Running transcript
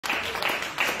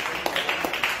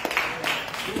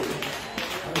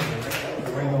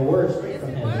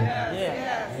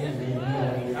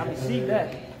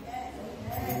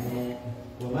Amen.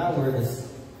 Well, my word is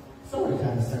sort of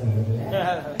kind of similar to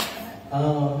that.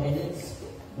 And it's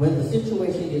when the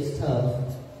situation gets tough,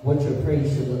 what your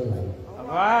praise should look like. All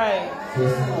right. So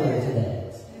it's similar to that.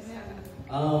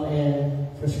 And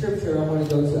for scripture, I'm going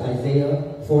to go to Isaiah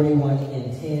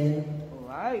 41:10. All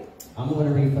right. I'm going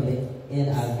to read from the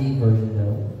NIV version,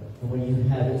 though. And when you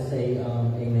have it, say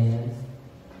amen.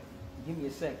 Give me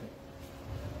a second.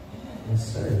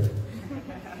 Yes, sir.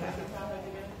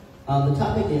 The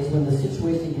topic is when the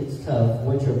situation gets tough,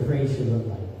 what your praise should look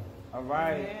like. All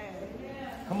right.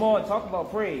 Come on, talk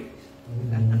about praise.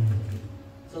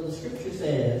 So the scripture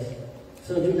says,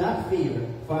 so do not fear,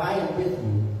 for I am with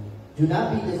you. Do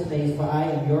not be dismayed, for I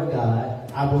am your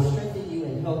God. I will strengthen you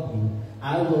and help you.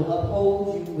 I will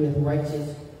uphold you with my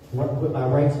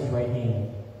righteous right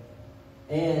hand.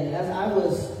 And as I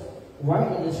was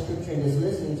writing this scripture and just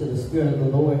listening to the Spirit of the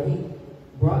Lord, He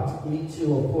brought me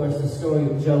to, of course, the story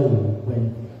of Job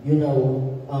when,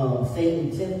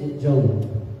 Satan tempted Job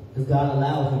because God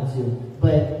allowed him to.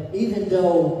 But even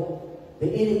though the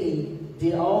enemy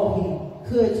did all he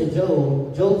could to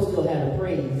Job, Job still had a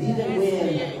praise. Even when,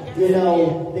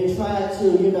 they tried to,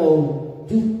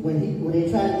 when they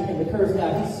tried to get him to curse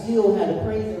God, he still had to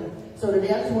praise him. So today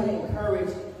I just want to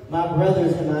encourage my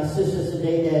brothers and my sisters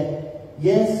today that,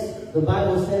 yes, the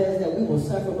Bible says that we will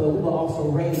suffer, but we will also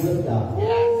reign with God.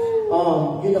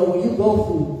 When you go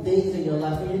through things in your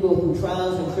life, when you go through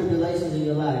trials and tribulations in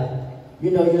your life,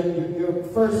 your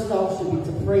first thought should be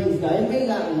to praise God. It may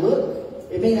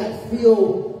not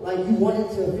feel like you want it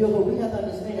to feel, but we have to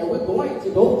understand that we're going to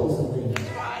go through some things.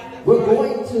 We're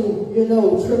going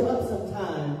to, trip up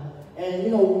sometime.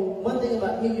 And, one thing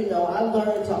about me, I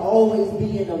learned to always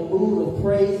be in a mood of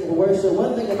praise and worship.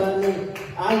 One thing about me,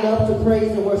 I love to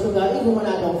praise and worship God, even when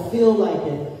I don't feel like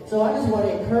it. So I just want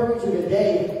to encourage you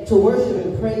today to worship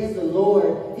and praise the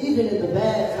Lord, even in the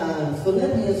bad times.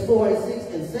 Philippians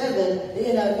 4:6-7, the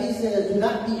NIV says, do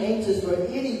not be anxious for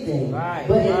anything,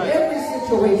 but in every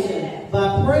situation,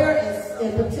 by prayer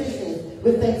and petition,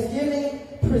 with thanksgiving,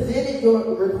 presented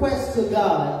your requests to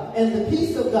God, and the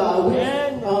peace of God, which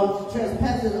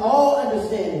transpasses all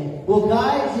understanding, will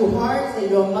guide your hearts and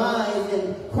your minds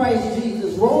in Christ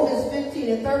Jesus. Romans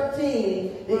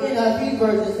 15:13, the NIV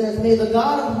version says, may the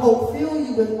God of hope fill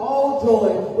you with all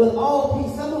joy, with all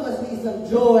peace. Some of us need some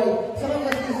joy. Some of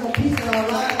us need some peace in our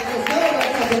lives. Because some of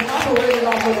us have been operating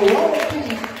off of the wrong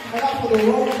peace and off of the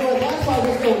wrong joy. That's why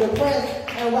we're so depressed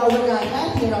and why we're not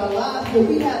happy in our lives. But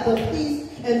we have the peace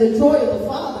and the joy of the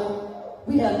Father.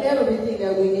 We have everything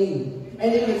that we need.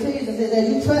 And it continues to say that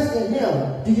you trust in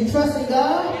Him. Do you trust in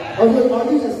God? Or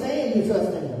are you just saying you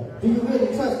trust in Him? Do you really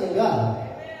trust in God?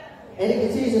 And it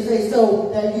continues to say, so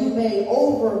that you may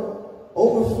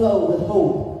overflow with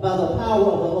hope by the power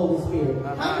of the Holy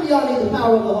Spirit. How many of y'all need the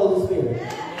power of the Holy Spirit?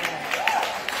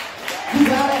 You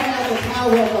gotta have the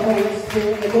power of the Holy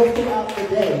Spirit to go throughout the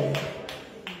day.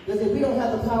 Because if we don't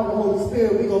have the power of the Holy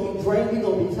Spirit, we're going to be drained, we're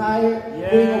going to be tired, we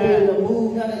ain't going to be able to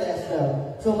move, none of that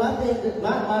stuff. So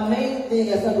my main thing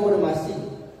as I go to my seat,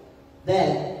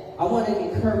 that I want to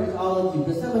encourage all of you,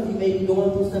 because some of you may be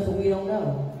going through stuff that we don't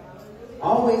know.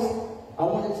 I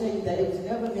want to tell you that it was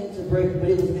never meant to break, but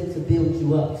it was meant to build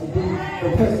you up, to be the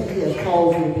person He has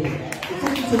called you to be, to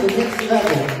take you to the next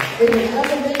level. It was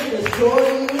never meant to destroy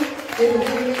you, it was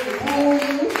never meant to pull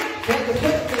you, but the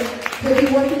person could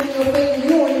be working in your favor, you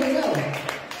don't even know.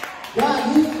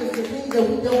 God uses the things that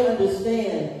we don't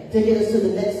understand to get us to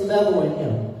the next level in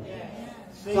Him.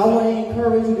 So I want to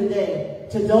encourage you today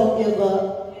to don't give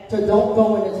up, to don't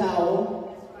go in the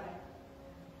towel,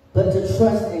 but to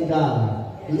trust in God.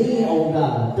 Lean on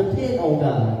God. Depend on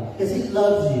God. Because He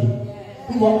loves you.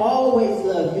 He will always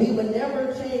love you. He would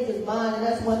never change His mind. And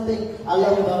that's one thing I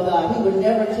love about God. He would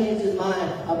never change His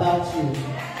mind about you.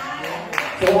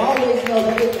 So always know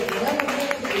that it was never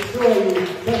meant to destroy you,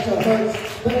 but to hurt,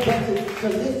 but to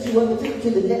lift you up, to take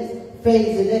you to the next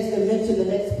phase, the next dimension, the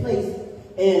next place.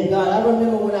 And God, I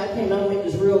remember when I came, I'll make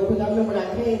this real quick. I remember when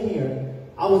I came here,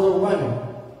 I was a runner.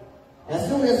 As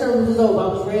soon as service was over, I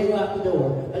was ready to go out the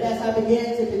door. But as I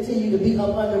began to continue to be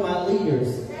up under my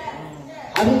leaders,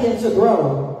 I began to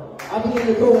grow. I began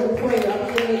to grow in prayer.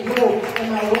 I began to grow in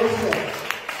my worship.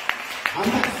 I'm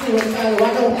not suicidal.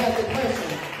 I don't have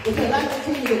depression. Because I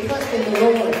continue to trust in the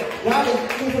Lord. God is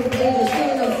different pages,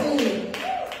 seeing unseen.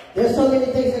 There's so many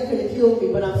things that could have killed me,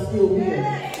 but I'm still here.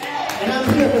 And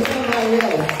I'm here for somebody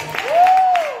else.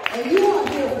 And you are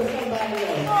here for somebody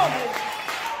else.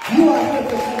 You are here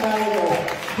for somebody else.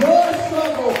 Your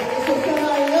struggle is so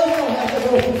somebody else don't have to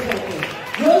go through something.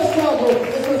 Your struggle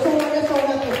is so someone else don't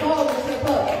have to fall and slip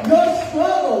up. Your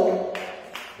struggle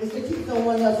is to keep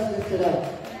someone else lifted up.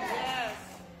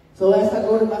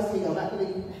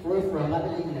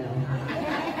 believe now.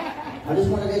 I just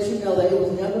want to let you know that it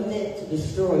was never meant to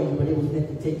destroy you, but it was meant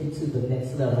to take you to the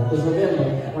next level. Because remember,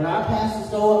 when our pastors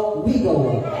go up, we go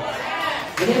up.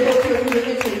 When they go to a new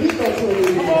dimension, we go to a new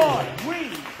dimension. Come on,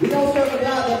 we don't serve a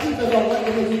God that keeps us on one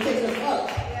dimension, He takes us up.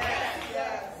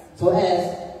 So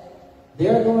as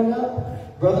they're going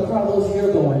up, Brother Carlos,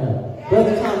 you're going up.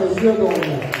 Brother Thomas, you're going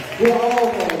up. We're all